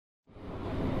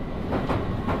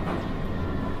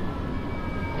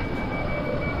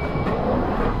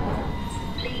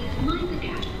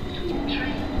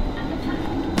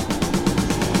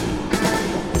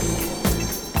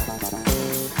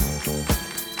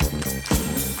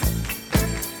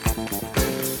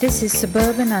This is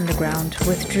Suburban Underground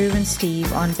with Drew and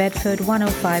Steve on Bedford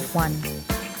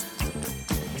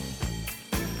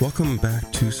 105.1. Welcome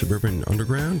back to Suburban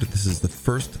Underground. This is the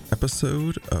first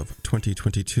episode of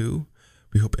 2022.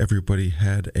 We hope everybody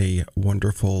had a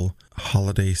wonderful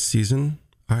holiday season.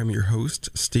 I'm your host,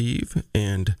 Steve,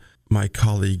 and my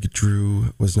colleague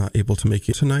Drew was not able to make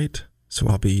it tonight, so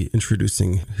I'll be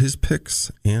introducing his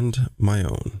picks and my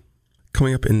own.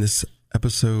 Coming up in this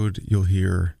episode, you'll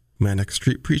hear Manic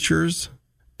Street Preachers,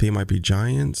 They Might Be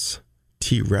Giants,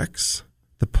 T-Rex,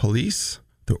 The Police,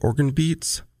 The Organ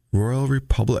Beats, Royal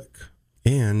Republic,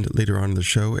 and later on in the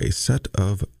show, a set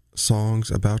of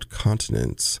songs about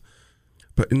continents.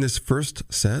 But in this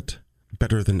first set,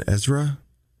 Better Than Ezra,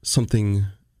 something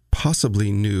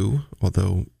possibly new,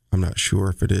 although I'm not sure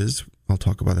if it is. I'll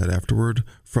talk about that afterward,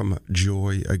 from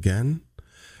Joy Again.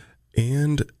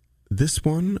 And this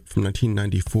one from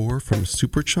 1994 from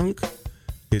Superchunk.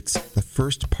 It's the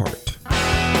first part.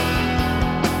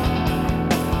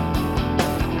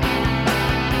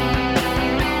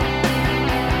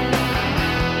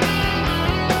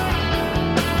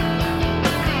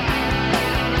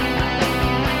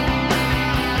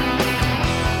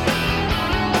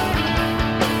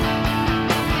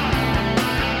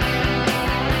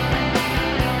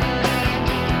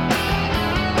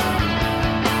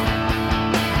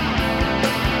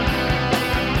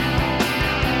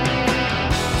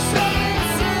 So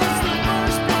this is the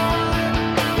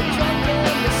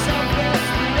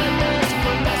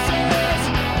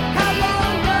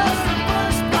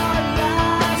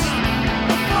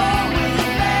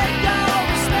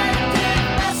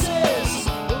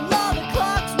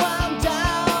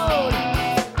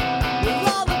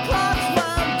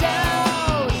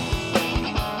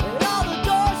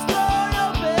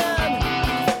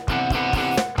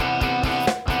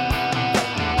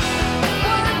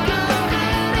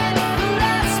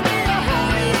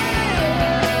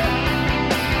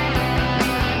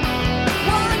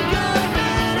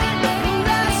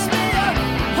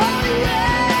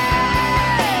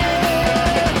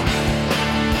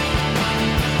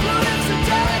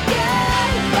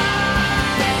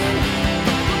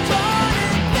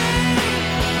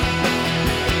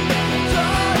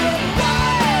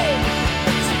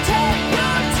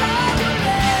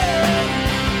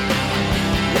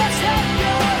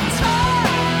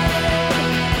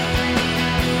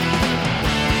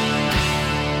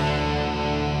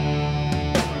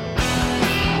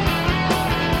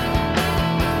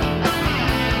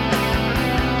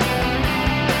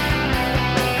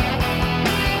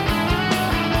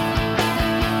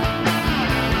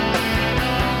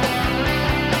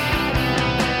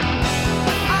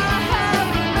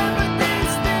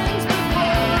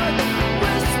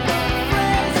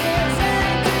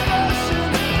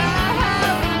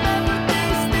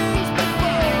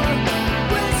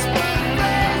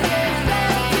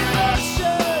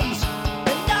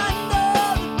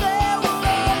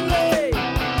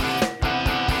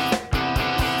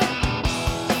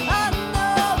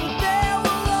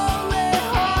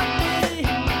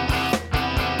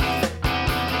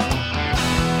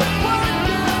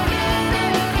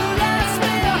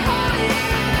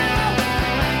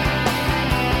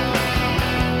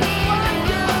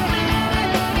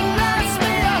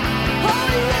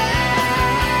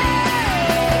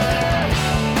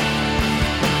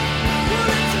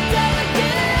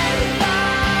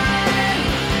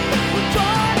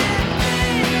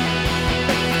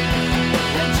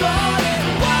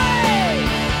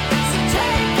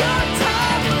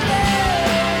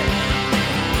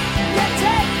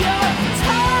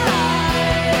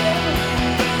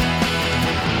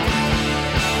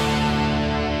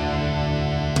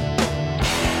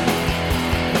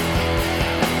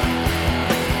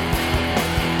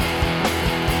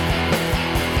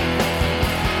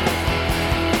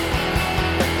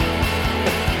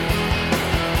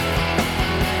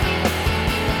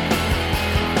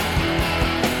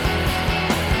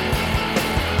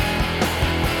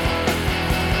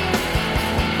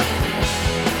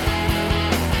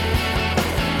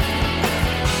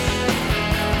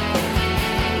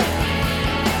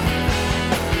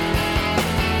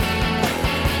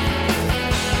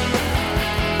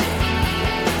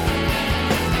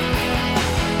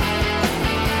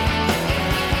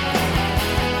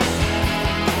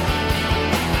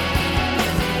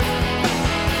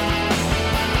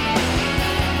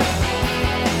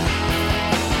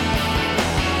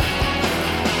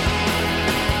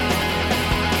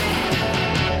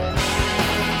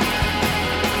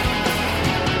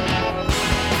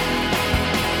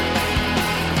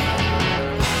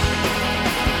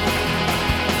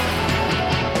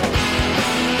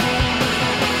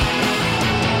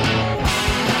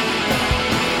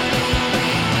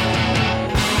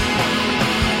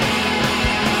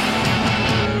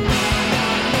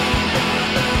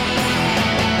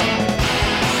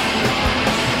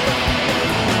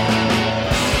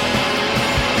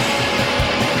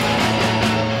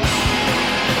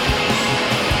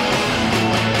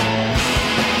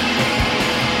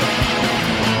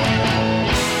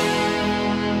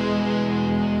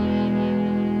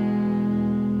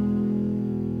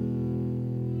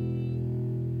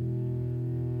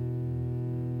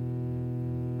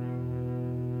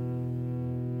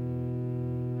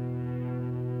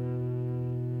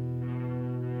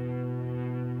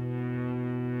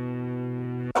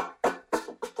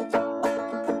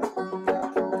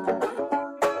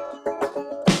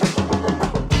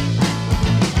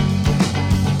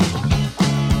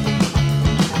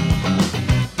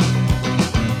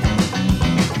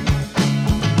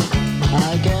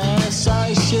I guess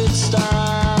I should stop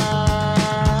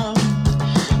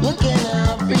looking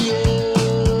out for you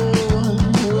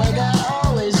like I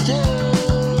always do.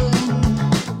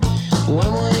 When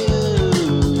will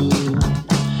you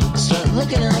start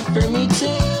looking out for me too?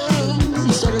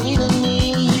 Instead of leaving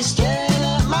me staring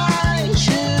at my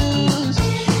shoes.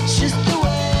 It's just the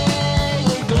way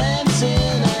you're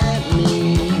glancing at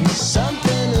me.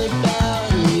 Something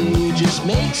about you just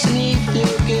makes me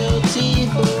feel guilty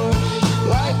for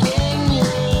liking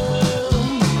you.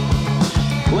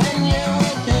 When you're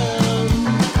with him,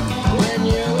 when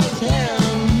you're with him.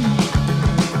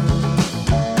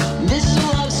 This is a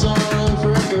love song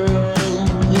for a girl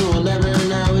who will never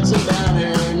know it's about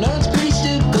her. No, it's pretty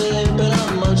stupid, but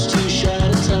I'm much too shy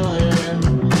to tell her.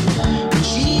 And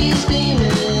she's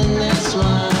beaming that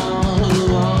smile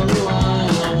all the while.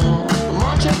 I'm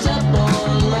all checked up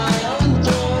on my own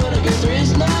throat. I guess there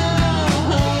is no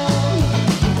hope.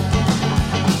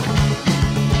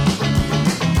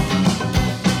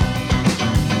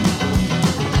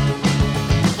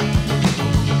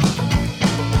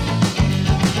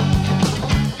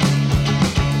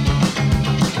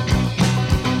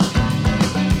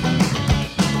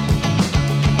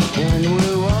 And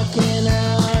we're walking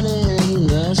out in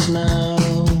the snow.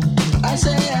 I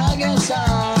say I guess I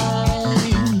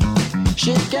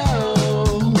should go.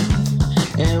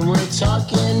 And we're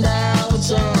talking about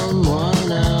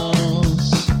someone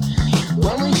else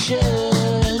when we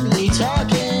should be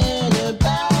talking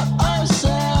about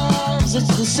ourselves.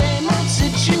 It's the same old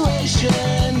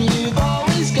situation. You've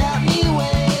always got me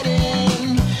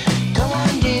waiting. Come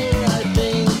on, dear, I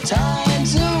think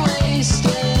time's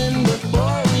a-wasting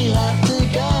before we have to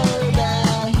go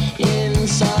back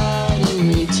inside and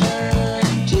return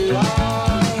to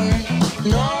our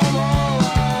normal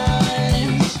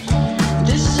lives.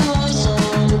 This is a love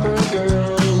song for a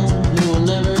girl who will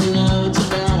never know it's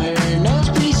about her. No, it's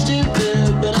pretty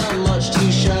stupid, but I'm much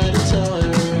too shy to tell her.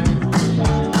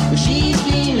 But she's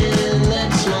beaming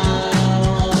that smile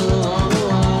all the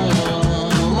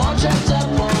while. I'm all checked up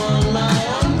on my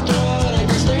own throat. I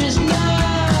guess there is no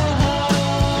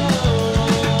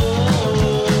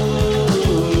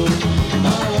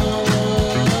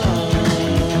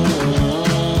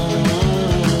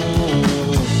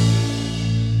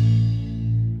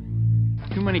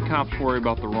Too many cops worry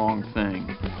about the wrong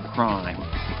thing, crime.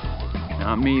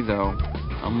 Not me, though.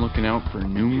 I'm looking out for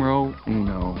numero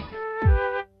uno.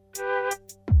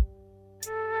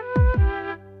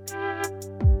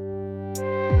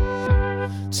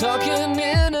 Tucking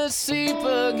in her sleep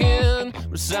again,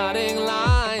 reciting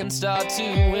lines start to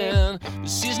win. But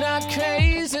she's not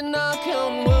crazy, knock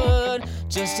on wood,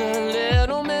 just a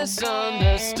little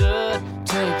misunderstood.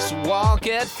 Takes a walk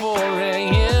at 4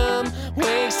 a.m.,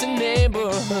 wakes the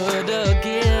neighborhood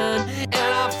again. And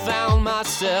I found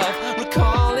myself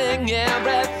recalling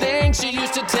everything she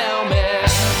used to tell me.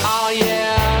 Oh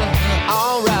yeah,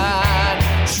 alright,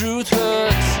 truth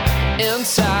hurts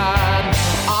inside.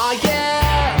 Oh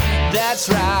yeah, that's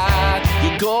right,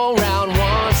 you go around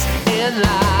once in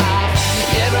life.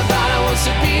 Everybody wants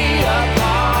to be a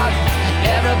part,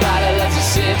 everybody loves a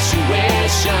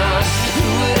situation. Who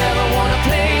would ever want to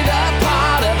play the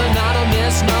part of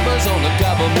anonymous numbers on the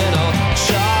governmental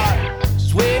chart?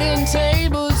 She's waiting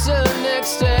tables the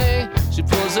next day. She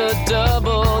pulls a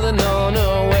double, then on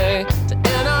her way to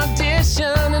an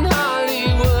audition in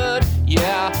Hollywood.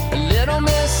 Yeah, a little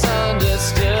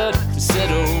misunderstood. We sit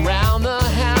around the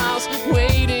house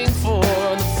waiting for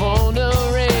the phone to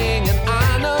ring, and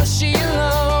I know she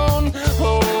alone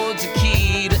holds the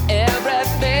key to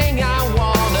everything I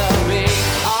wanna be.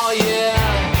 Oh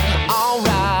yeah,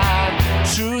 alright,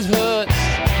 truth hurts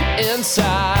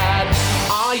inside.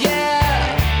 Oh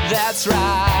yeah, that's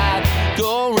right,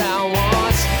 go around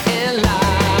once in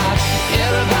life.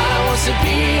 Everybody wants to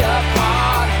be a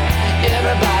part,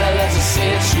 everybody loves a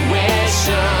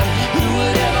situation. Who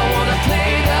would ever want to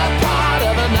play the part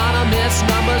of anonymous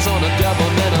numbers on a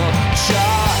governmental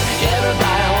chart?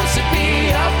 Everybody wants to be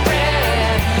a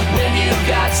friend when you've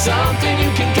got something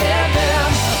you can give them.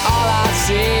 All I've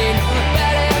seen,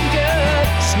 bad and good,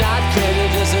 it's not crazy,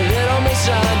 just a little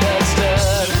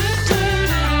misunderstood.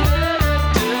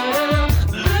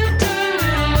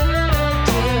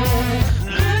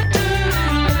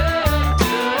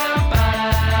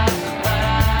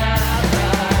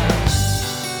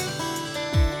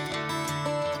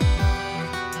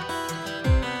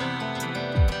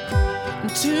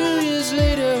 And 2 years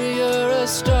later, you're a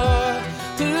star.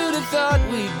 Who'd have thought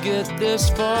we'd get this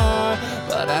far?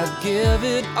 But I'd give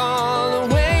it all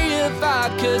away if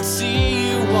I could see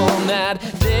you on that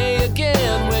day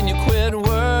again when you quit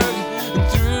work and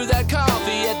threw that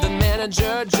coffee at the man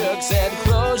manager jerk said,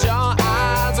 close your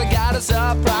eyes, I got a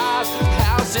surprise.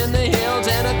 House in the hills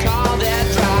and a car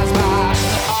that drives by.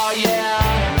 Oh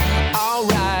yeah,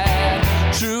 alright.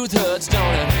 Truth hurts,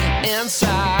 don't it?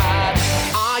 Inside.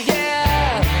 Oh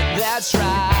yeah, that's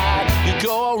right. You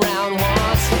go around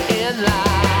once in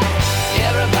life.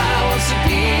 Everybody wants to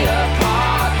be a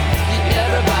part.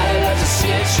 Everybody loves a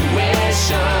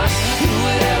situation. Who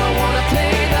would ever want to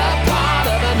play the part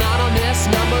of anonymous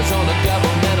numbers on a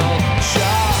governmental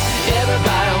chart?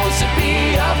 Everybody wants to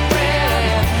be a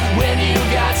friend. When you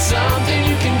got something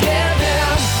you can give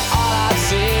them. All I've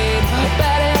seen,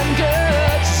 bad and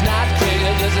good, just not crazy,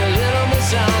 just a little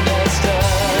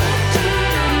misunderstood.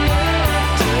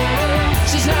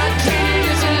 She's not crazy,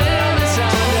 just a little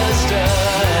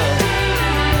misunderstood.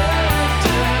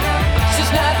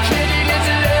 She's not crazy, just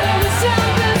a little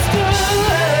misunderstood.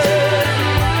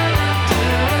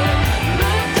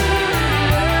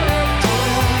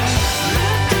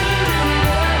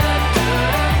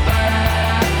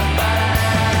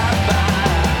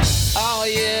 Oh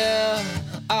yeah,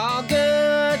 all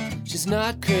good. She's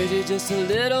not crazy, just a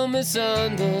little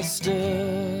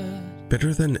misunderstood.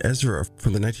 Better Than Ezra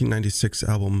from the 1996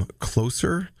 album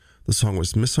Closer. The song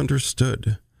was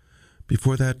Misunderstood.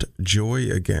 Before that, Joy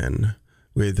Again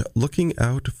with Looking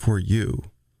Out For You.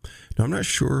 Now, I'm not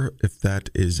sure if that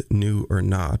is new or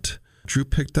not. Drew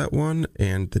picked that one,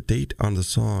 and the date on the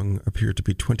song appeared to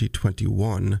be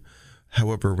 2021.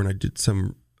 However, when I did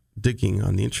some digging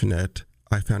on the internet,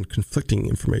 I found conflicting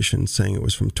information saying it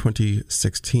was from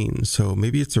 2016. So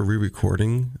maybe it's a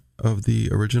re-recording of the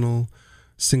original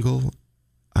single.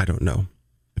 I don't know.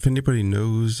 If anybody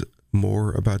knows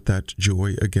more about that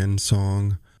Joy Again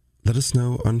song, let us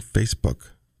know on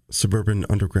Facebook, Suburban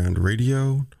Underground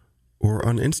Radio, or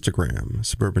on Instagram,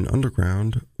 Suburban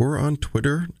Underground, or on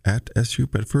Twitter at SU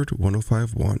Bedford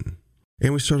 1051.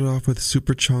 And we started off with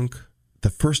Superchunk, the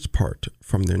first part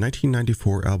from their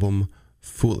 1994 album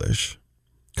Foolish.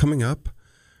 Coming up,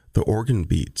 the Organ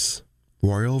Beats,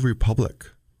 Royal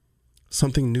Republic,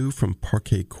 something new from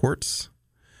Parquet Courts,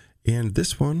 and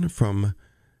this one from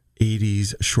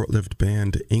 80s short-lived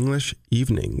band English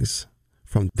Evenings,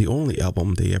 from the only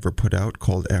album they ever put out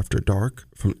called After Dark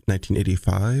from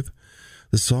 1985.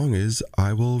 The song is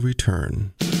I Will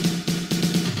Return.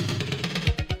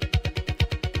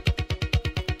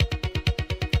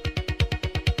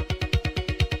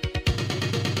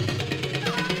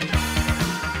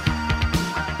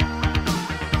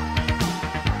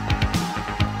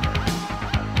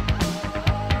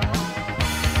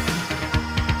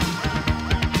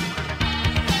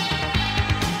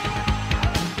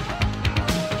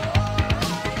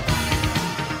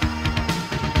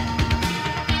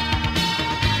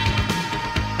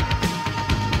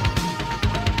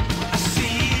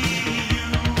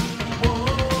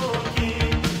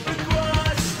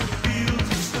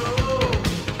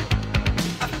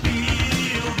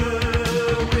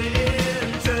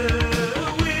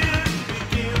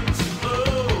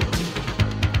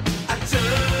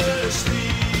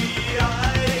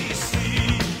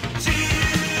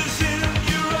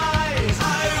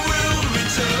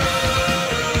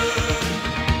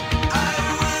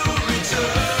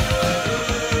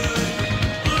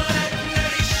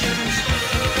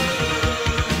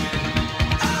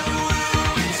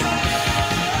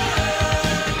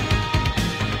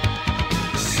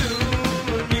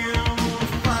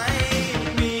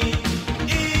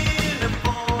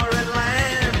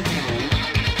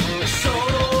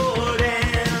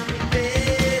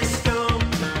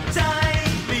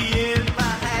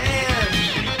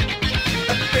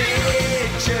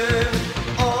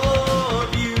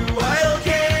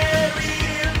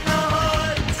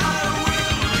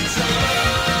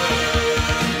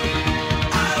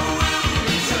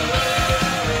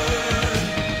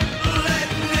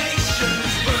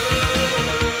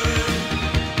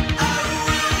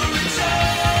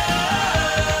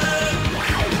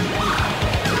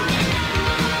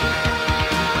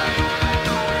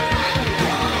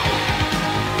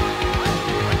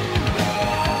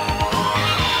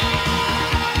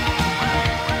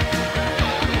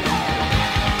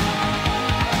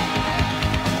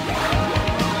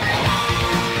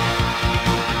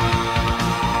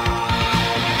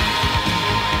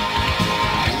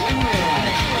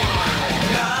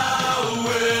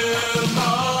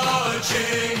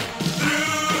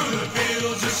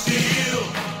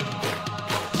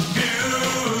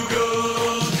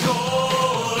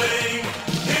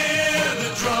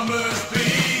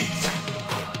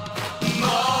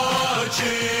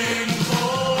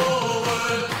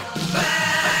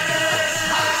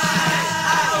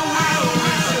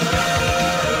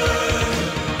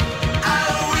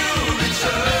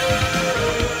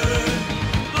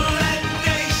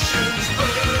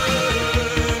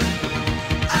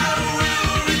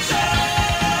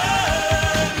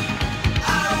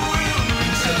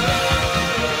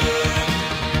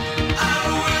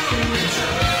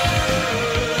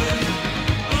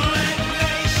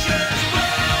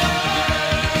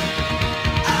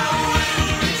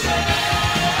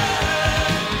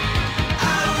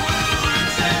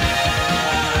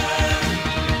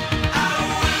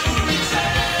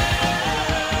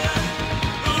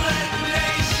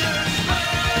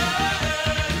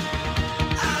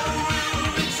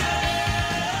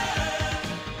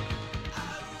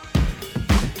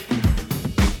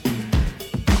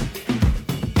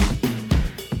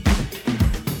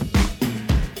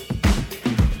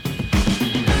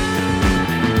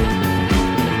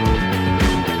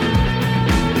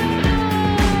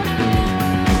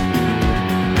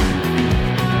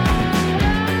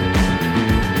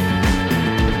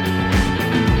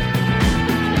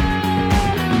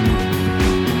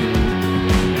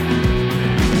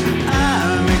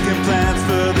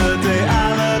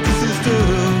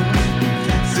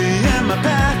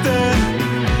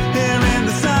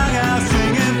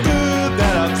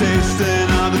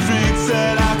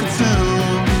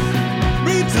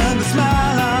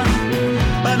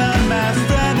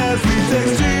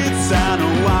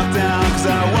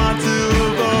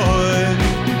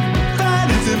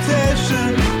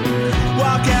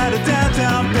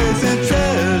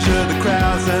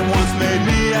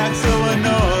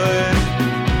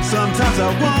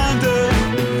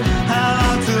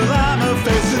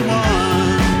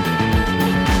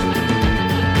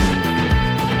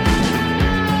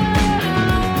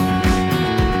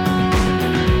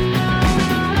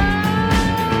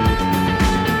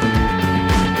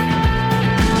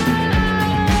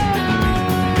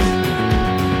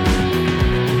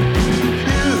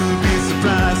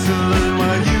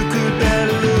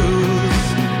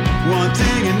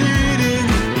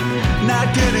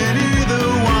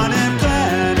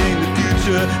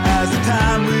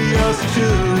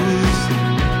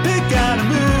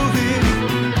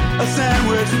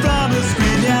 search from a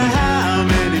screen. Yeah, how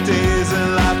many days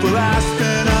in life will I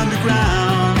spend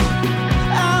underground?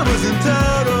 Hours in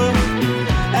total,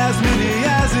 as many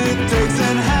as it takes.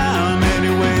 And how many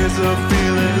ways of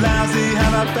feeling lousy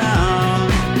have I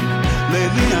found?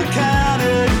 Lately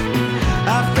uncounted,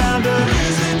 I found a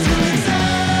reason to exist.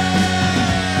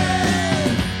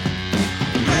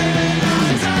 Maybe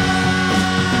not time.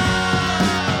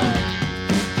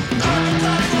 Nothing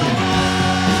like the world.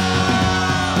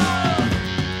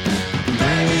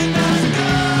 Maybe not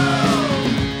go.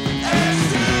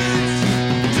 Exist.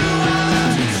 Do I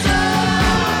love you so?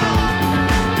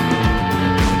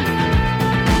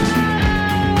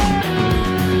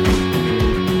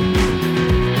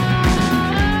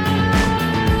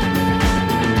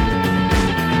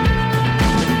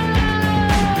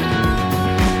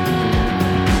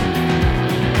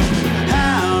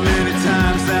 How many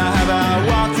times now have I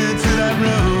walked into that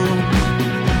room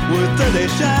with the day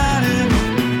shining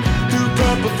through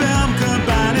purple film,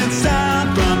 combining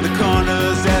sound from the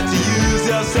corners that you use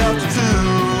yourself to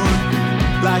tune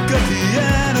like a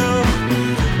piano,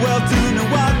 well tuned and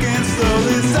walking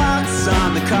slowly, socks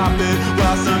on the carpet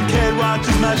while some kid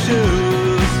watches my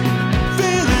shoes,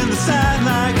 feeling the sign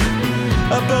like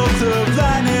a bolt of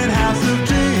lightning, house of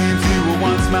dreams. You were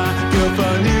once my girl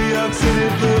for New York City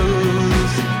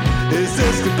blues. Is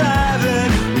this goodbye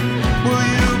then? Will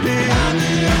you be on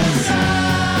the other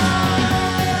side?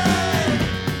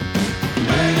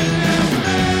 Waiting there for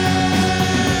me.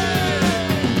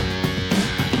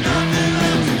 Nothing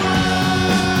left to want.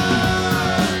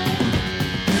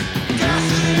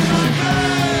 Gasoline in my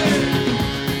brain.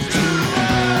 Too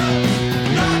well.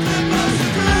 Nothing must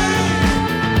agree.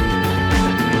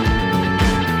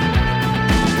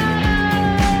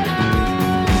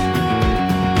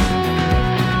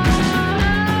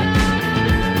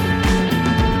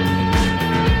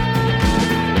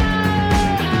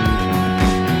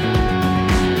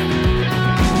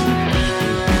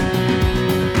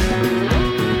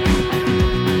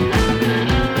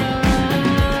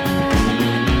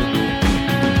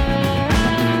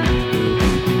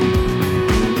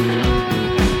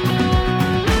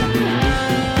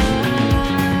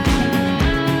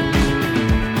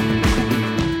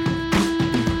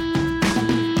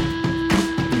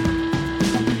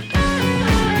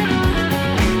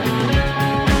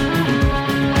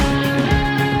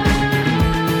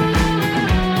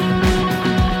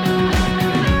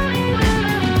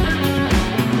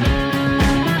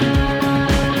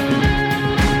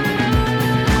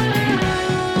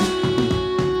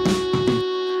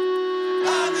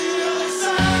 On the other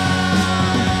side,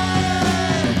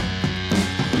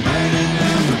 waiting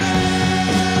there for me.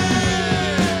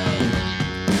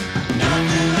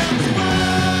 Nothing left to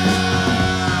want.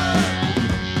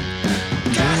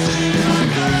 Gasoline in my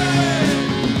brain.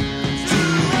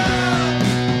 Too well.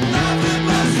 Nothing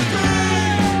must agree.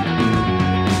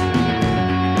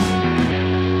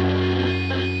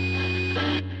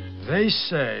 They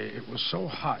say it was so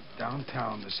hot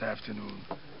downtown this afternoon.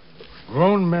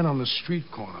 Grown men on the street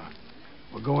corner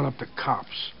were going up to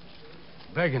cops,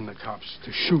 begging the cops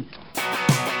to shoot them.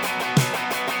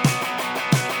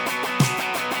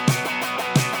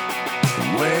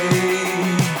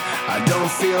 Wait, I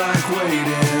don't feel like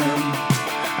waiting.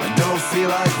 I don't feel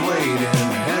like waiting,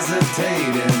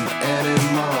 hesitating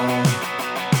anymore.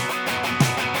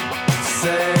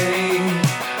 Say,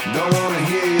 don't wanna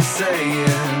hear you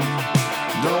saying,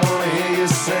 don't wanna hear you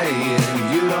saying,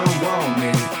 you don't want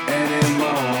me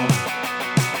anymore.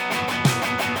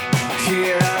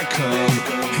 Here I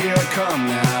come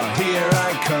now, here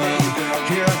I come,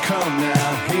 here I come now,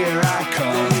 here I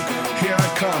come, here I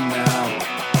come now.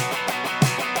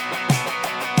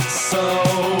 So,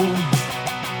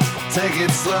 take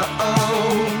it slow,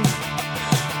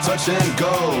 touch and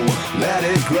go, let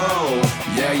it grow,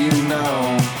 yeah you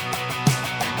know.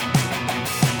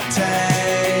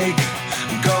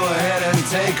 Go ahead and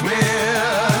take me,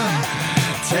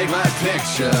 take my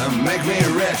picture, make me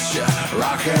rich,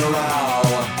 rock and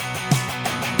roll.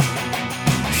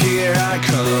 Here I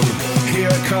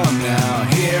come now,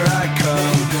 here I come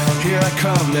now, here I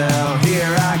come now,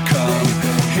 here I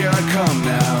come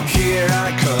now, here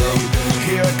I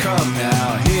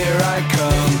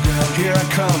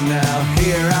come now,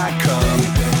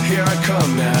 here I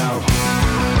come now.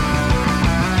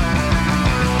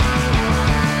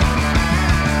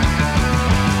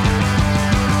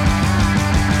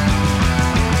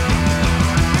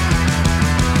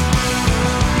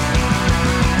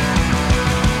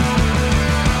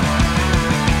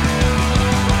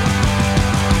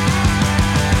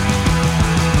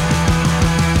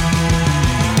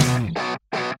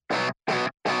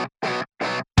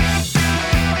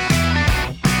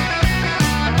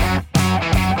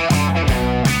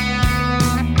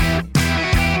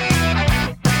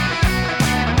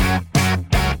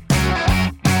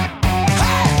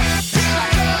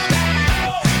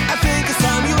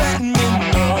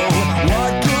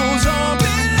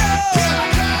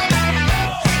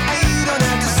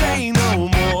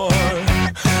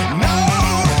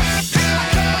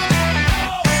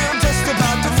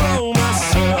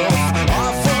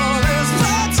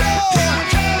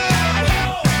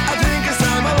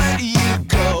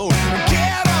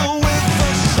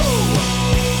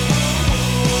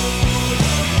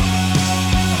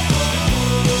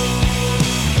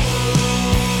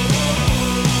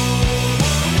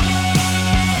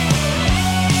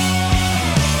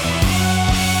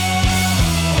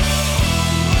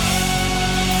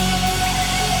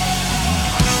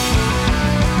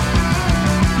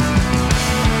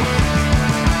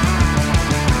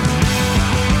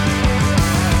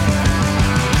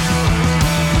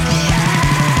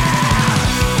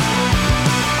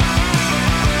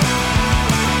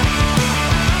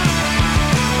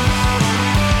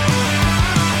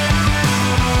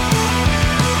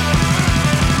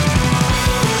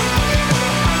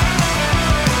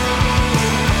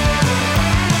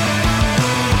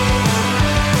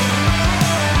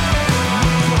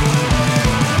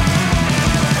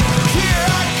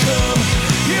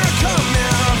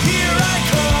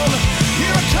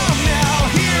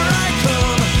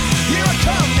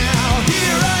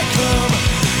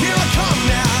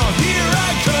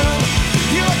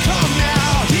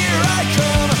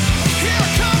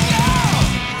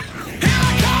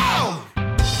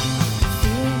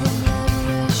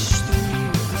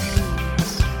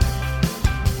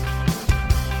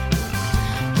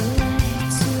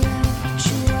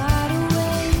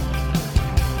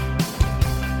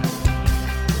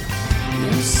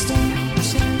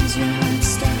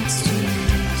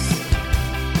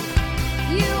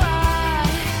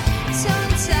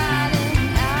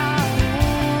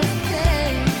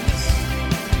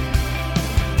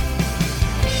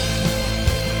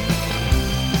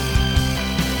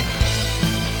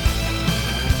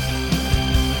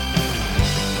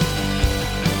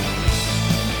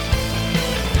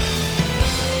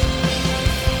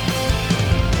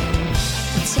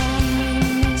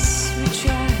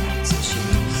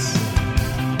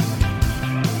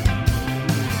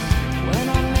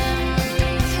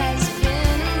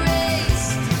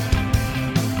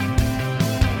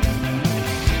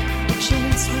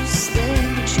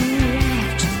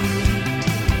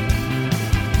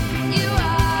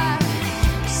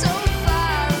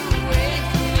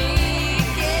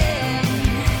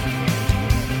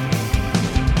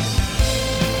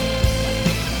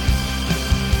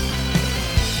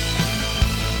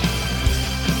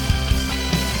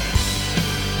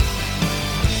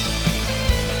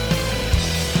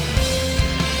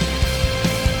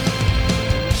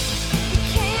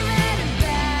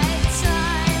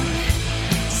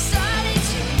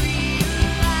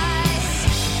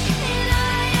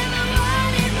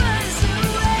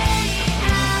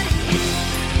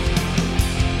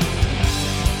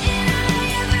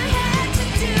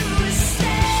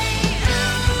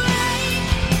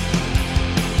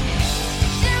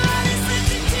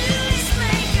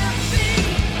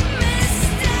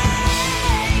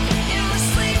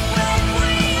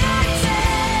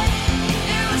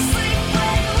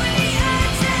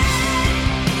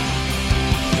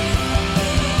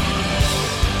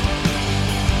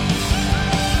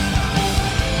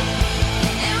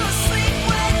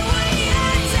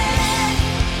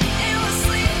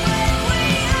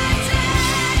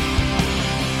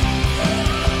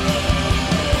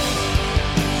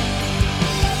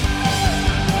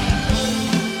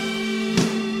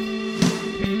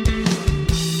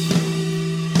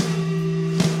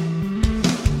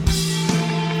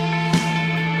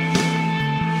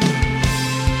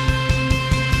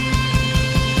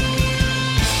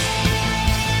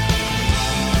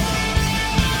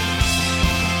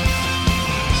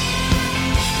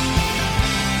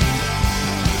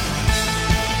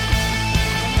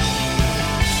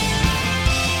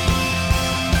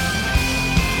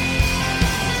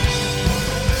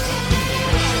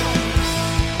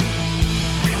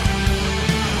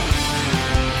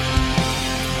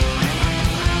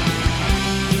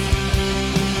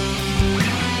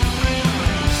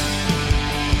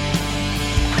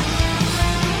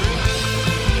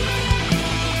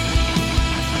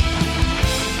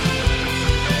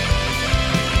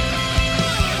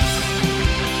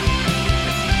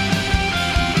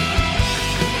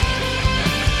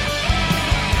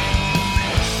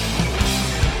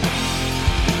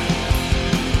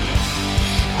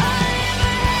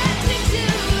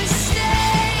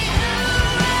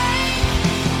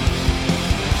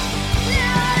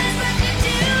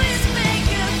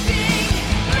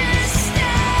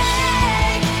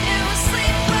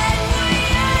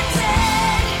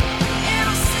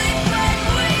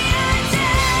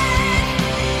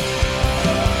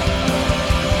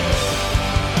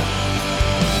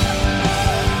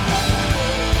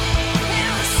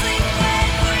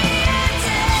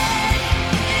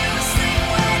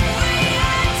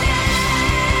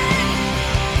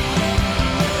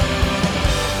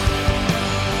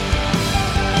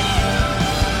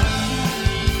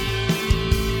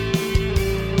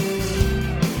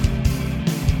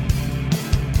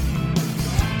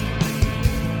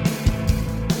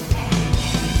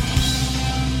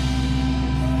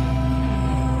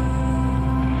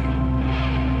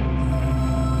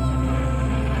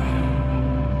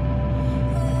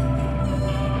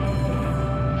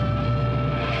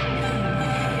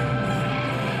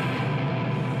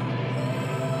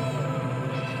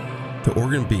 The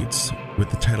Organ Beats with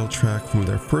the title track from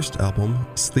their first album,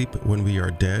 Sleep When We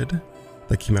Are Dead,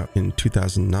 that came out in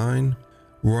 2009.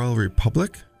 Royal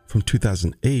Republic from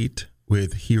 2008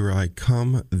 with Here I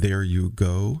Come, There You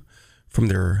Go from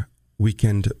their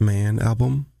Weekend Man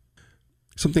album.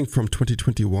 Something from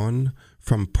 2021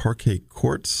 from Parquet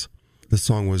Courts. The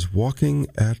song was Walking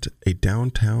at a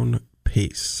Downtown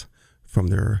Pace from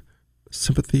their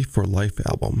Sympathy for Life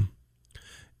album.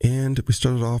 And we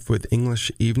started off with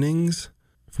English Evenings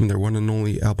from their one and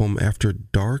only album After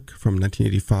Dark from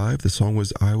 1985. The song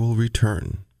was I Will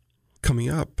Return. Coming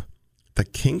up, The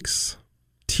Kinks,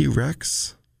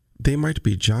 T-Rex, They Might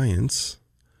Be Giants.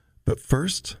 But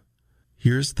first,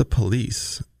 here's The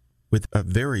Police with a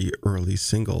very early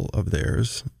single of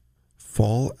theirs,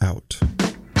 Fall Out.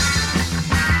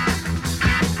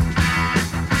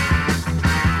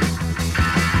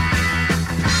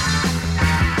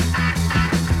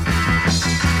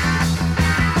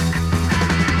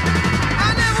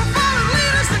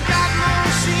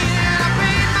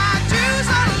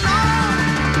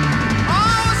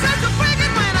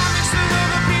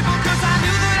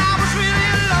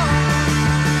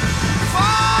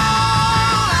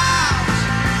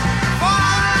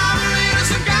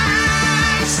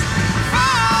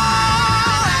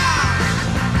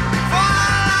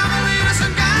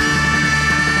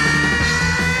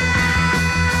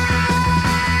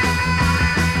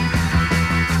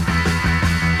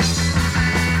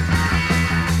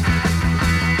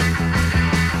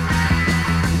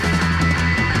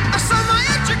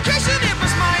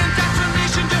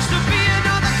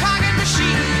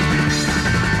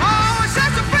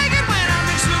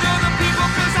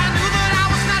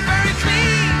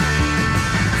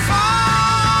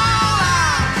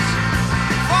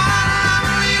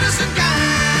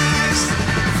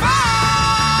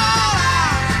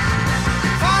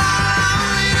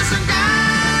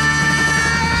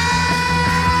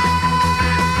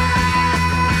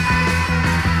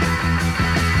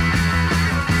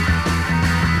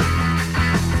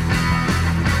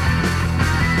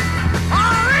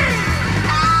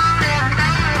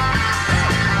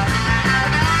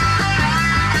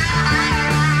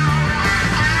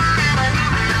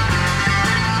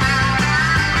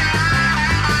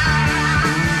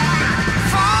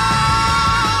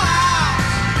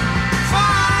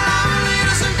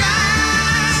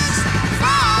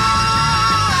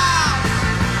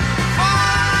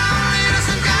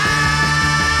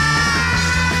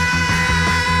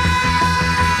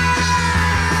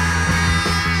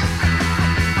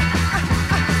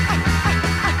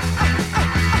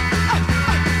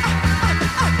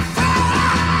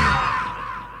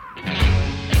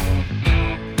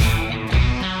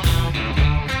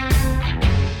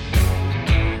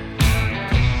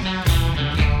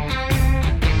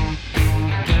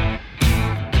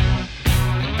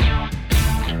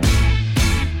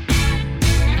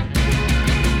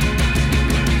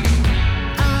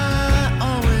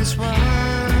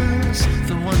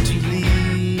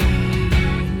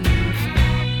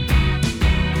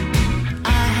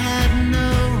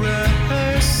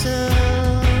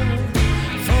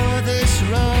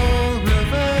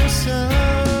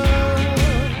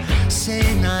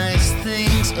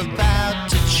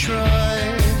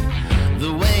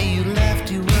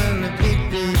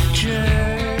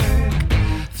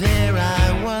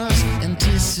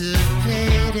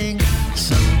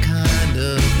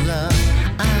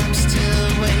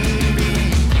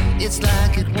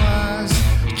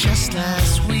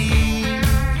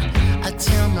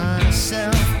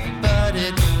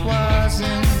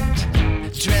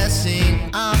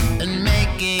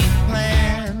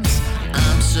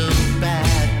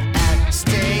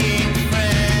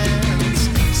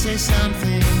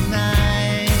 Something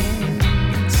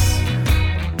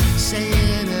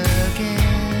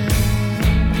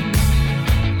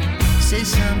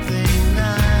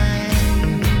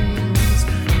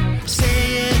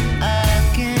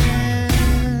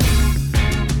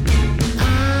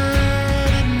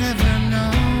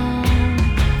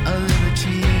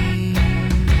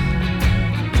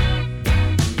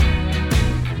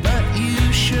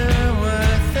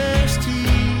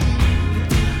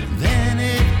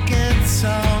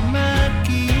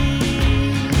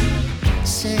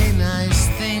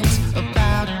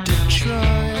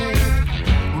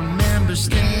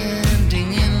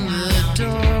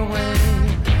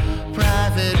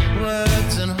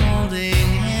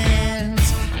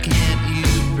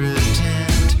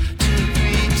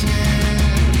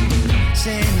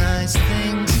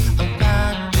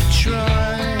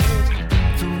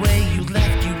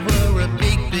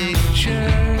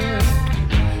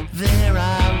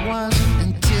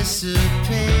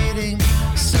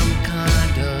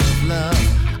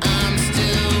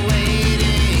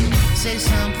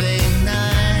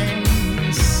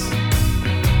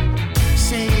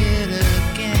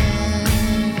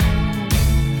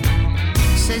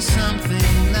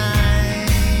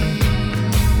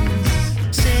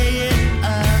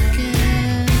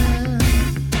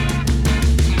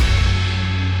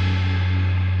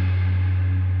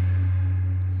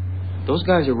Those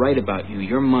guys are right about you.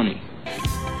 You're money.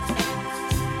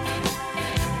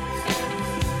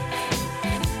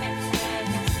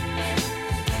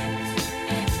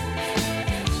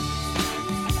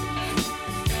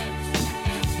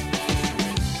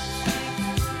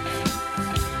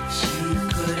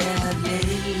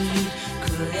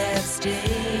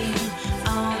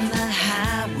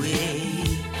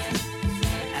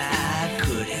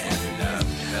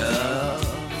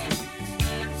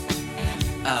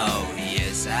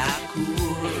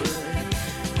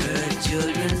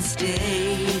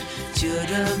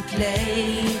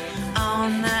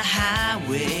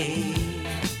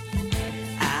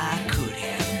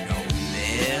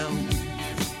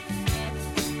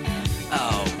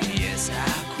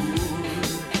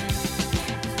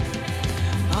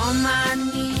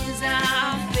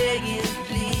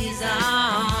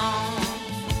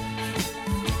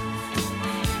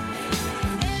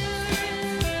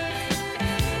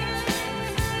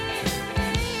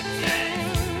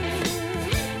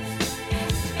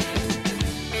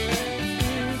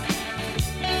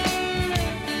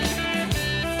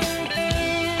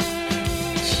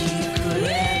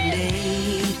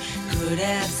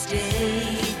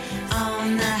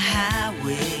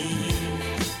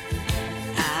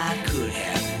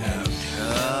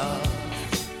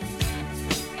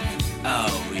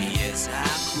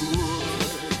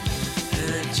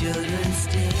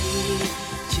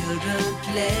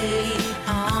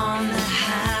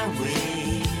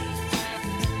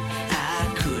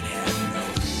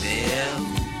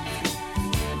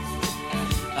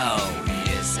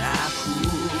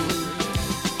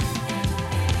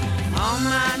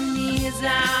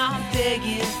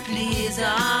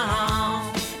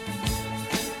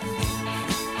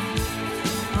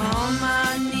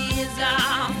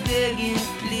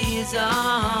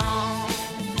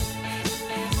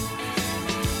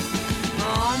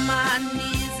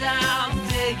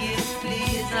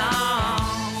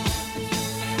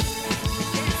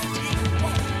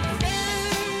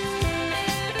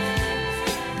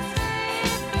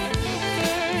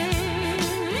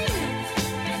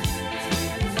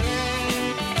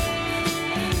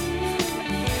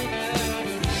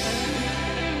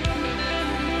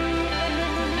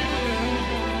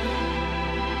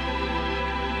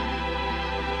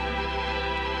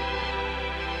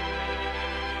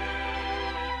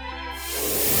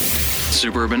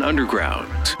 Suburban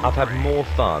Underground. I've had more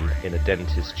fun in a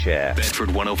dentist's chair. Bedford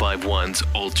 105.1's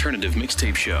alternative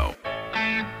mixtape show.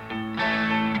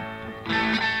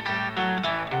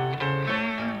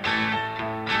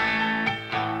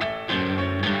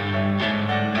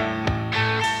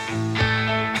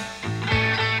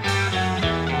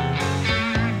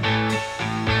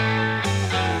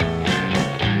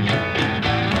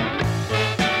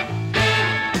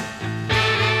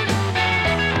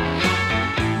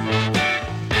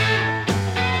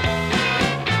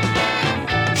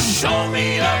 Show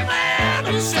me a man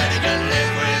who said he can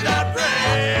live without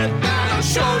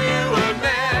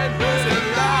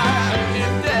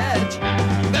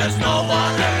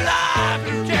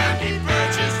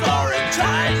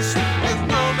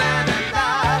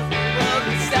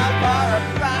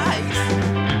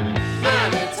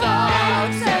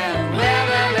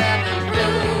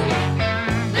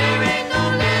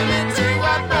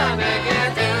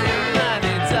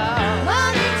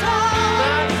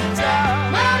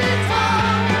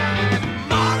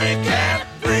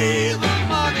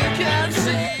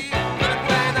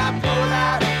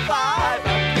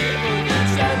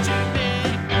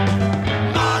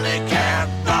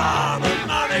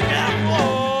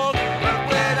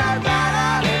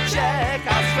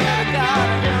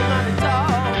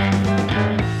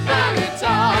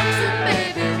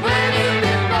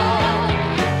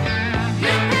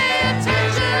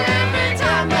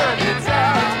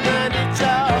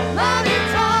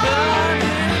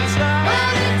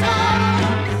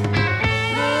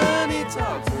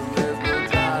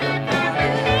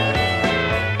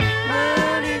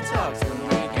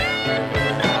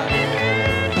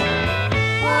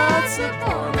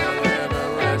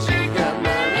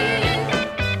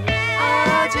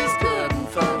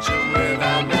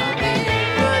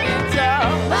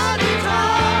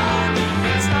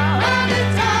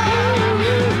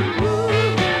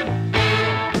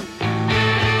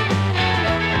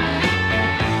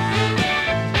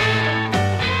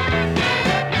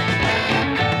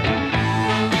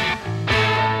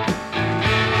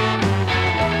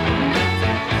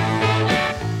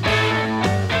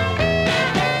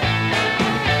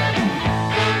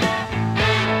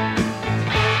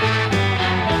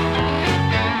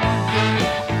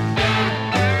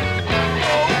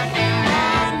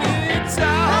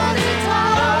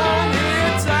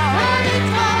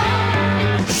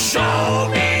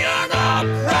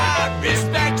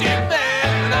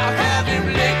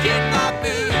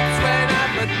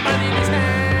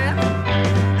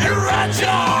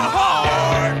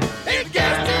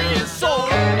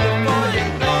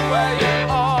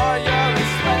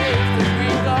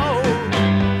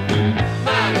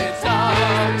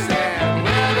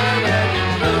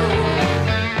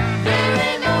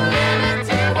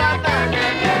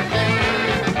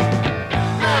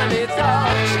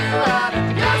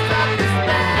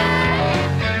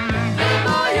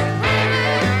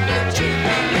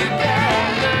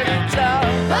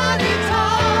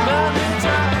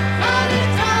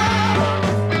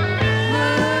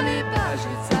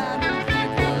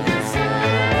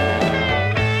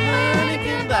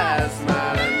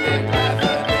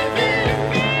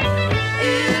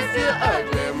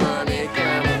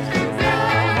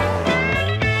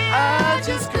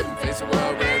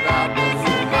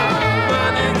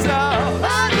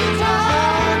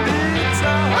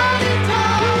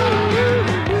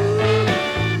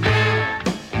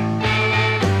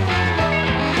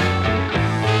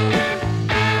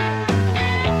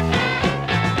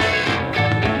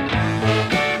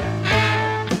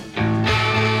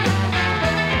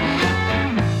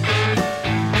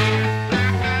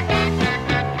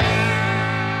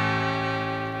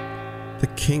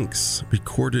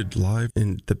recorded live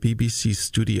in the BBC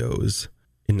studios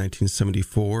in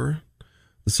 1974.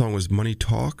 The song was Money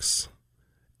Talks,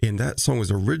 and that song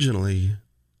was originally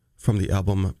from the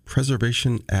album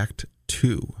Preservation Act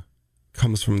 2.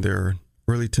 Comes from their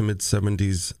early to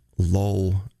mid-70s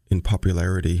lull in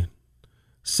popularity.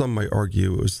 Some might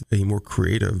argue it was a more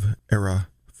creative era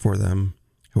for them.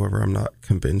 However, I'm not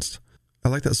convinced. I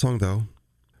like that song though.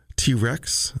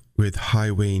 T-Rex with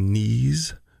Highway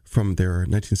Knees from their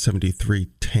 1973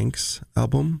 Tanks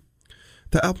album.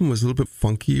 The album was a little bit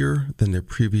funkier than their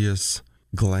previous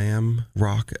glam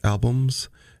rock albums,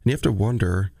 and you have to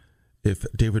wonder if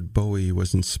David Bowie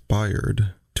was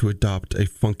inspired to adopt a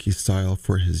funky style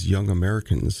for his Young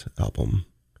Americans album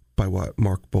by what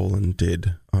Mark Bolan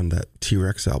did on that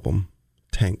T-Rex album,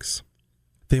 Tanks.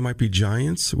 They Might Be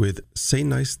Giants with Say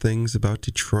Nice Things About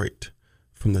Detroit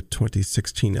from the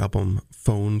 2016 album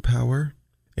Phone Power.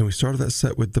 And we started that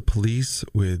set with The Police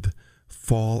with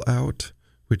Fallout,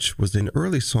 which was an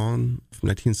early song from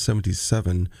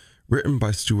 1977 written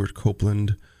by Stuart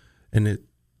Copeland, and it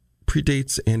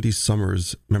predates Andy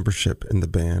Summers' membership in the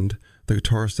band. The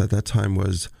guitarist at that time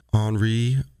was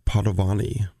Henri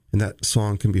Padovani, and that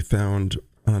song can be found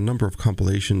on a number of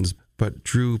compilations, but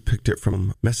Drew picked it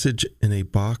from Message in a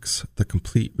Box, the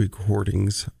Complete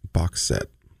Recordings box set.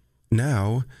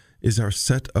 Now is our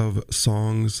set of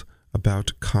songs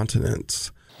about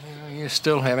continents. You're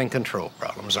still having control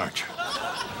problems, aren't you?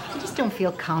 I just don't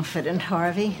feel confident,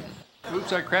 Harvey.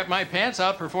 Oops, I crapped my pants,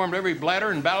 outperformed every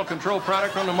bladder and bowel control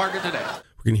product on the market today.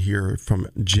 We're going to hear from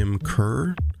Jim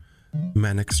Kerr,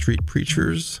 Manic Street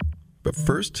Preachers. But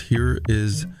first, here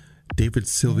is David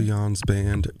Sylvian's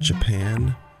band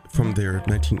Japan from their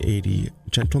 1980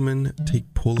 Gentlemen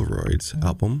Take Polaroids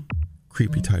album,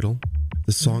 creepy title.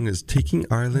 The song is Taking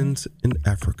Islands in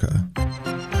Africa.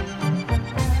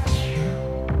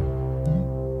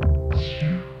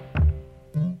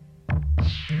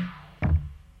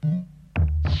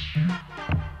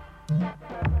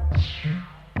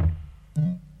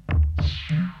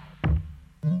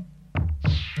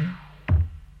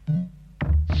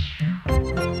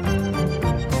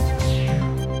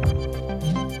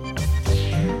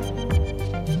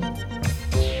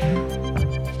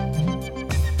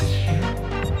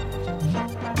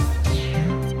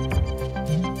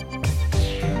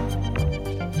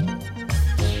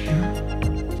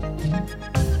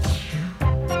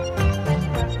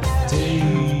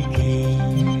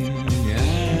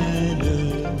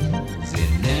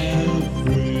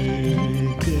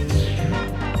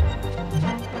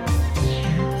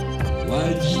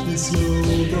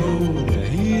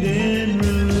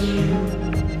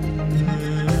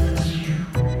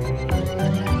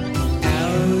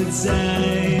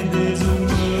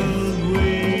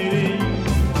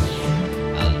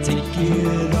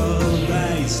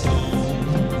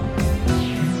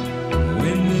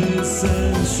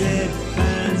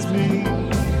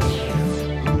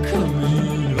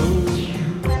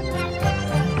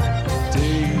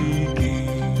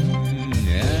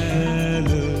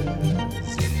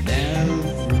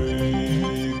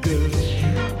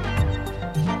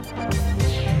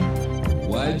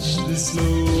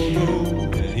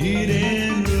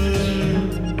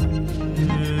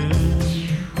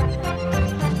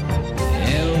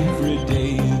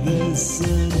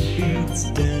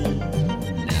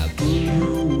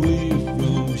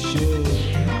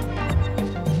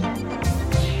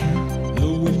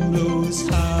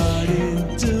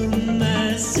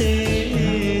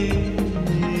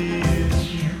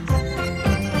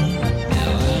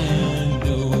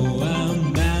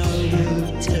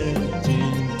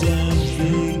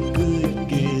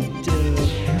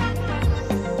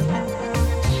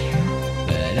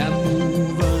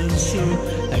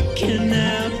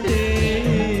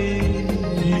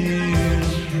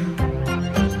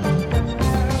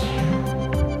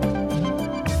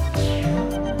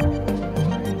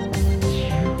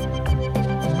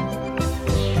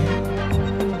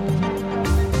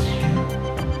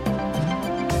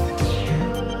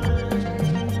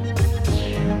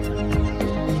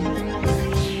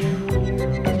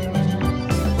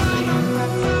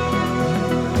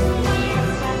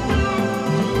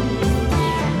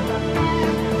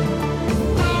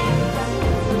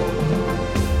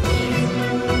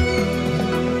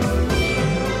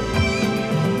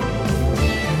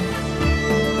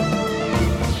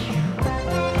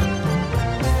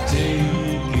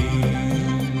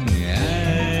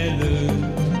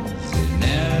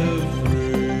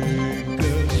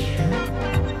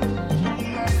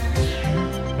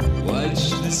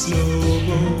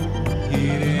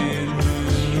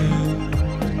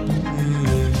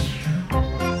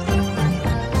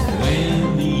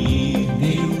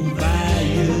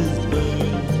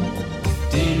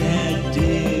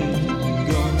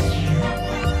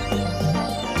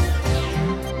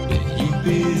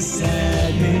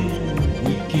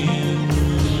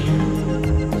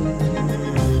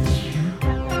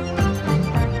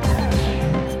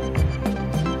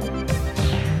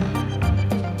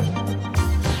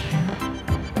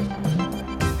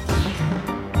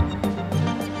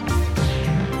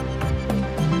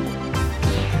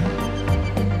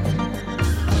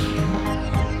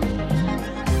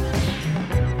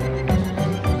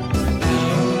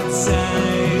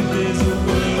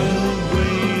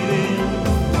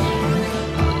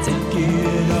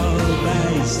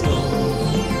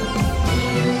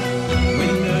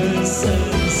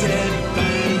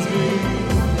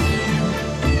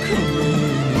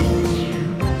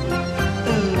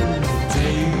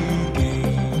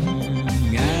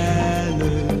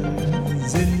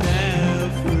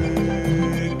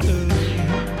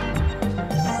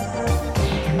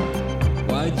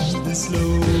 the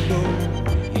slow boat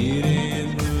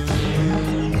hitting the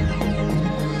moon,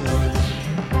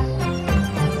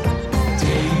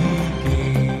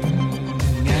 taking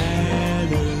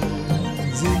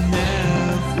islands in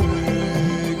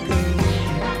Africa.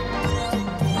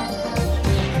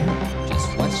 Just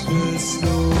watch the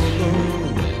slow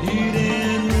boat hit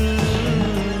and run.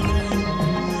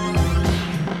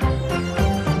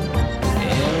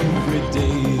 Every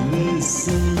day the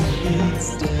sun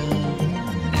beats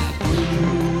down, not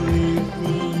away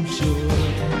from shore.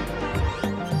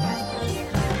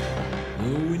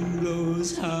 The wind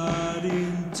blows hard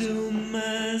into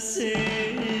my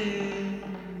sail.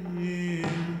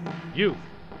 You,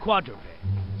 quadruped.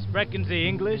 Sprechen Sie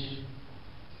English?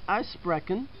 I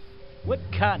sprechen. What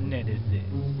continent is this?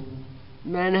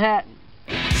 Manhattan.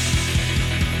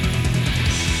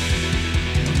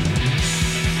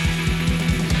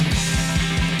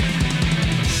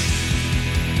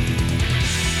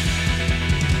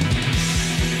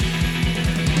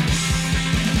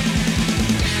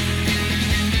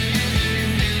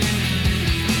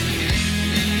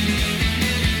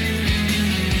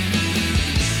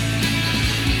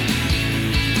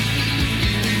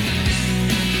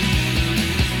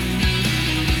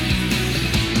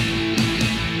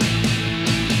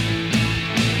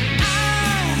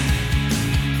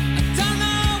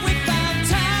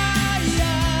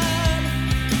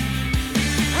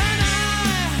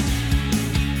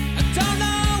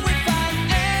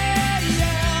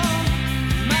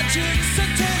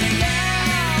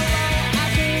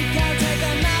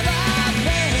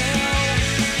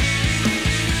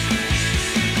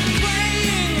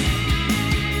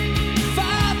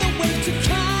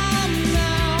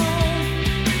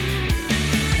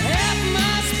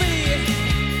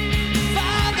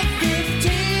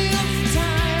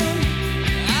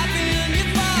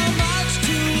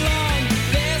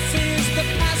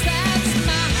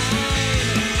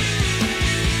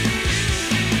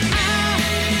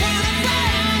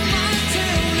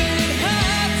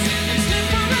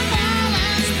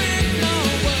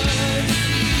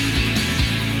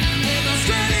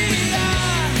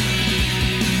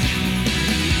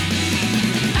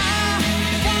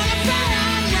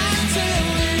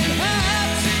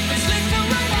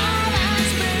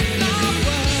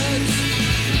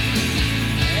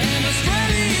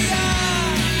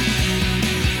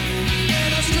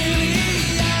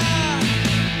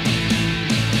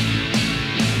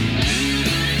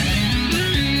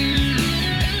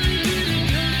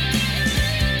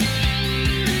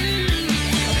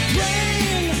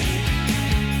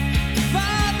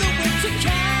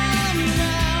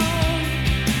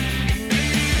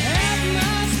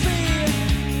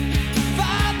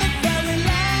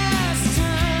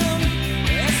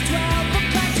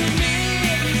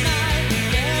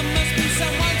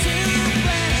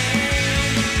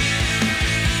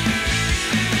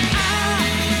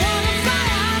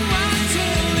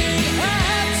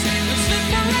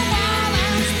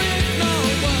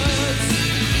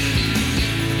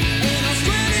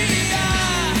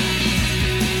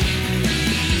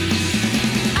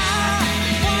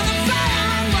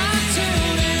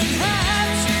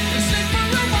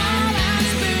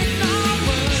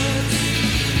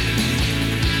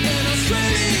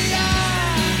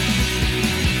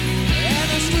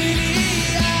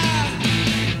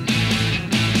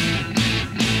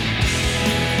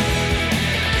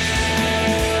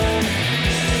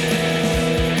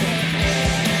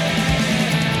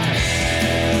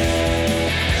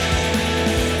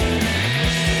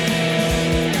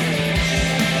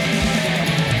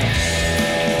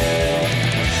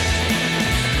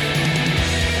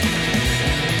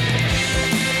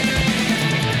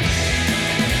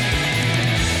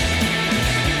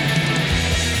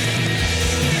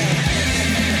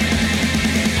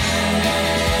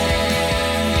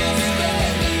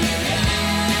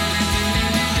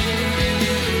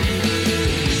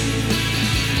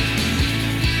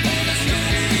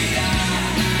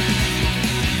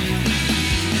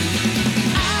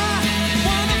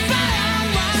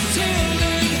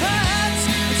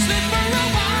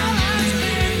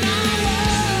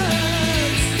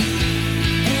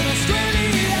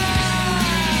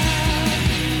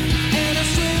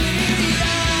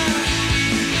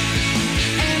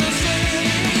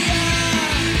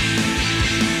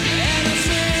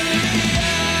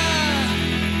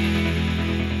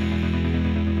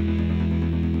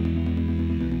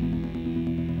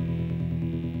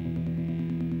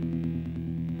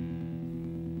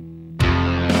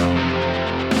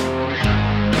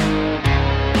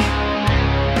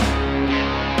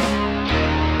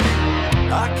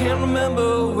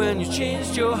 remember when you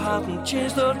changed your heart and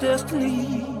changed our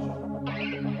destiny.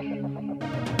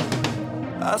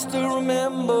 I still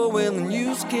remember when the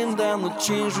news came down that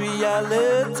changed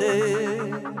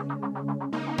reality.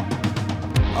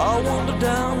 I wandered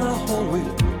down the hallway,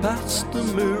 past the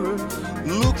mirror,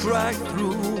 looked right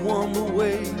through on the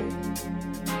way.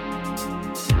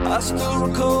 I still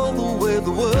recall the way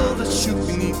the world that shook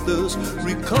beneath us,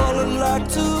 recall it like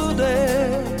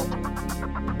today.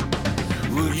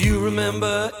 Will you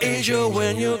remember Asia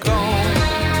when you're gone?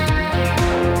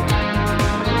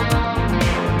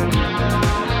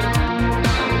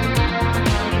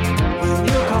 When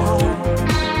you're gone.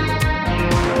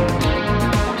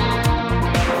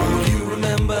 Will you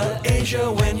remember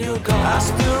Asia when you're gone? I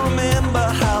still remember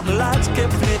how the lights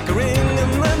kept flickering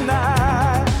in the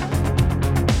night,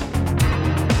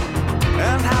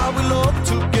 and how we looked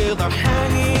together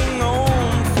hanging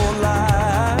on for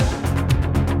life.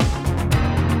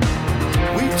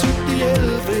 We took the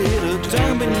elevator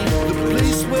down beneath the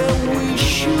place where we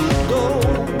should go,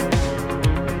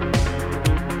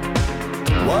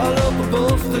 while up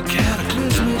above the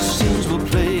cataclysmic scenes were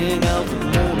playing out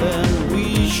more than we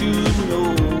should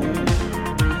know.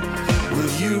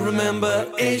 Will you remember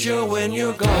Asia when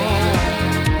you're gone?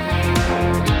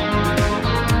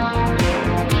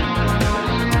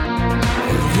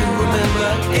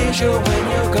 Asia when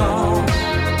you're gone.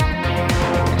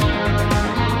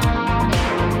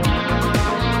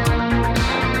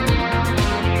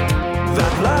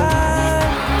 That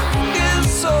line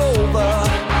is over,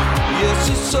 yes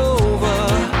it's over.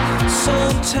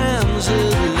 Sometimes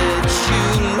it lets you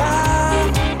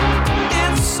lie.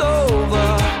 It's over,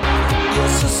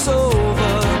 yes it's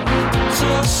over,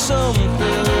 till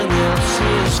something else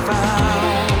is found.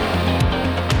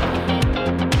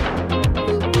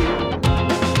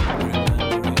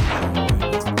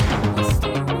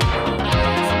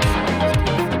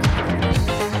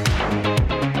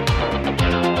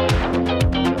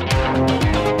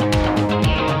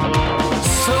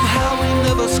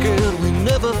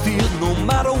 No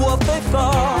matter what they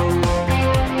thought,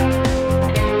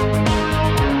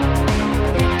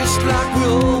 it's like we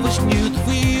always knew that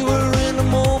we were in a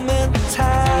moment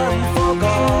time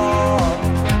forgot.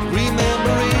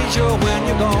 Remember Asia when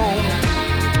you're gone.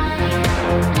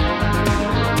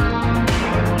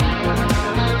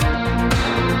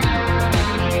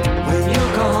 When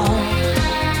you're gone.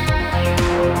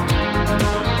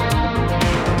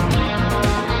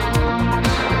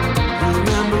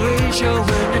 Remember Asia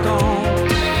when you're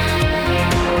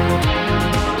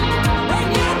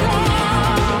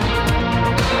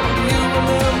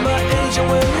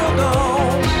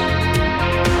gone.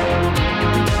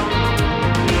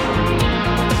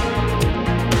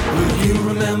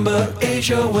 Remember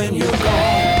Asia when you're gone.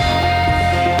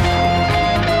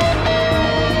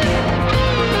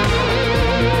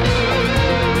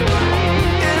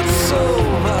 It's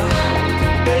over,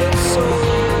 it's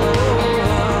over.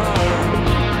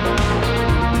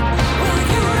 Will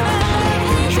you remember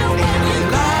Asia when you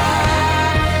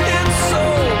lie? It's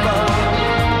over,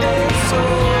 it's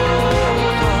over.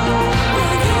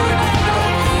 Will you remember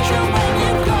Asia when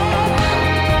you're gone?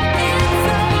 It's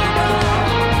over,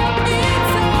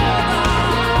 it's over.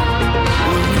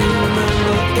 Will you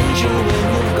remember Asia when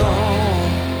you're gone?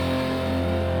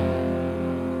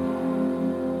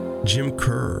 Jim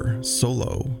Kerr,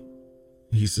 solo.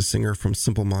 He's the singer from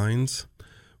Simple Minds,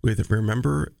 with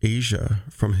Remember Asia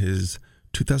from his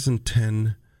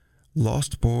 2010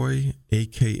 Lost Boy,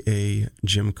 aka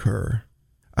Jim Kerr.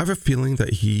 I have a feeling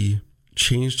that he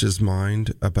changed his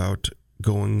mind about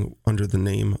going under the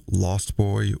name Lost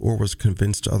Boy, or was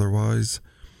convinced otherwise,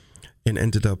 and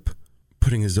ended up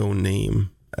putting his own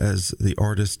name as the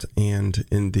artist and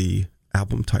in the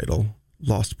album title,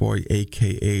 Lost Boy,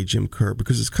 aka Jim Kerr,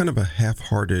 because it's kind of a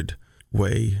half-hearted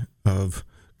way of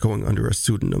going under a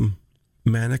pseudonym.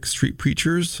 Manic Street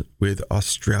Preachers with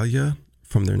Australia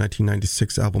from their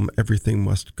 1996 album Everything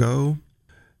Must Go.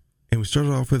 And we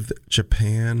started off with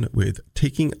Japan with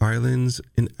Taking Islands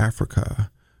in Africa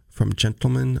from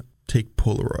Gentlemen Take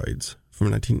Polaroids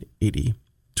from 1980.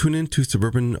 Tune in to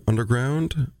Suburban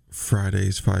Underground,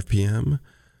 Fridays 5 p.m.,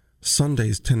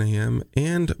 Sundays 10 a.m.,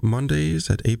 and Mondays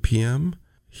at 8 p.m.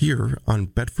 here on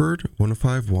Bedford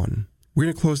 105.1. We're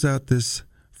going to close out this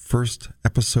first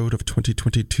episode of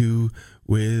 2022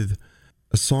 with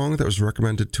a song that was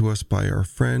recommended to us by our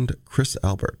friend Chris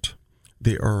Albert.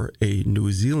 They are a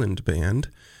New Zealand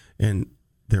band, and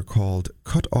they're called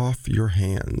Cut Off Your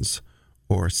Hands,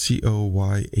 or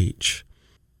COYH.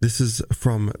 This is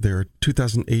from their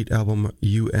 2008 album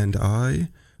You and I.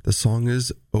 The song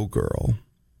is Oh Girl.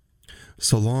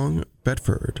 So long,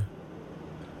 Bedford,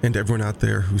 and everyone out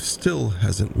there who still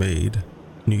hasn't made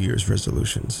New Year's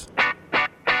resolutions.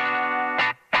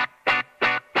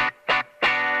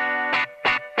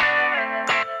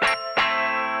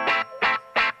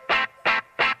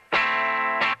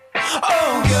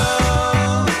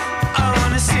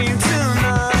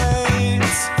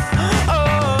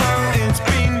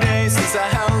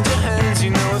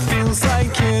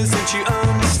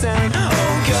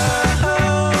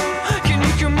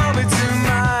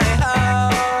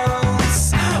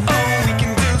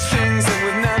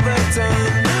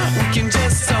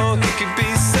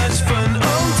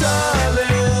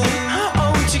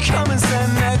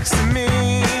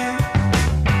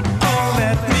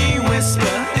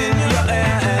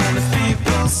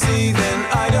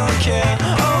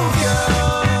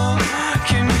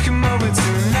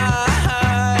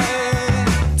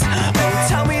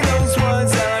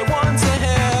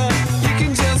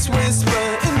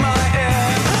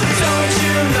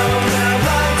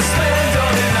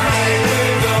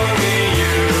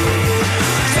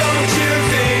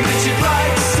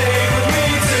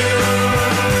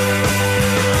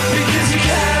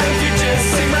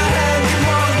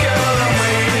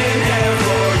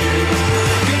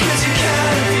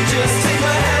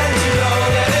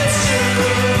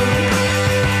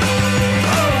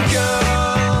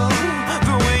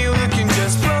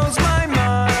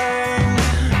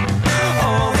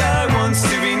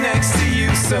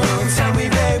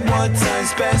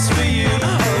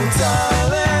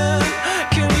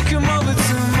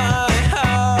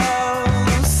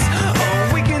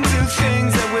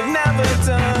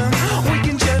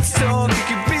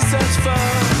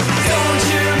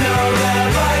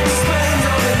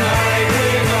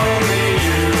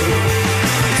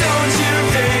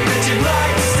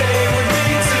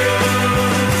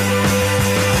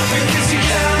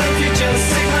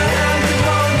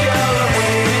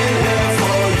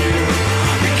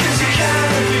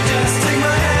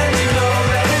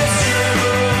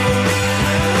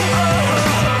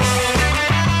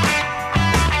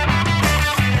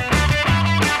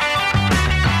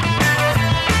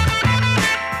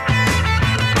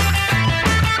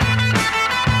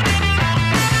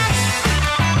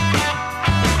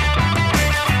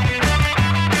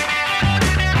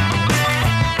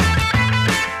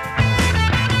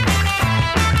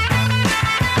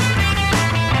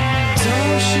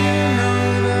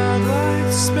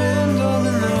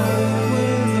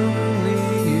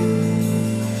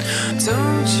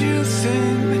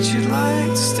 think that you'd like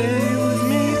to stay with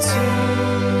me too?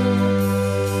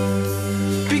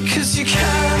 Because you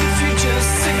can if you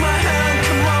just take my hand.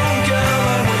 Come on, girl,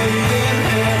 I'm waiting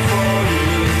here for you.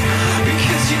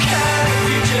 Because you can if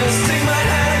you just take my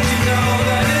hand. You know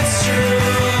that it's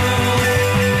true.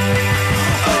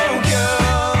 Oh,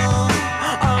 girl,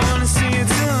 I wanna see you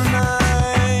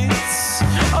tonight.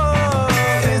 Oh,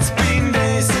 it's been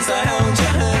days since I held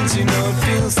your hands. You know it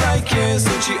feels like years,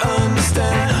 don't you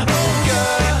understand? Oh,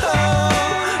 girl,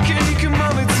 can you come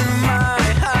over to my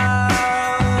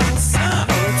house? Oh,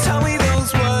 tell me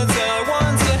those words I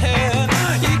want to hear.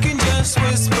 You can just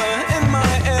whisper in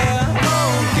my ear.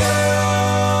 Oh, girl.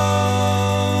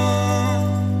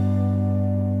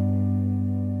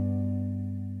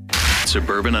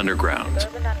 Suburban Underground.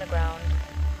 Suburban Underground.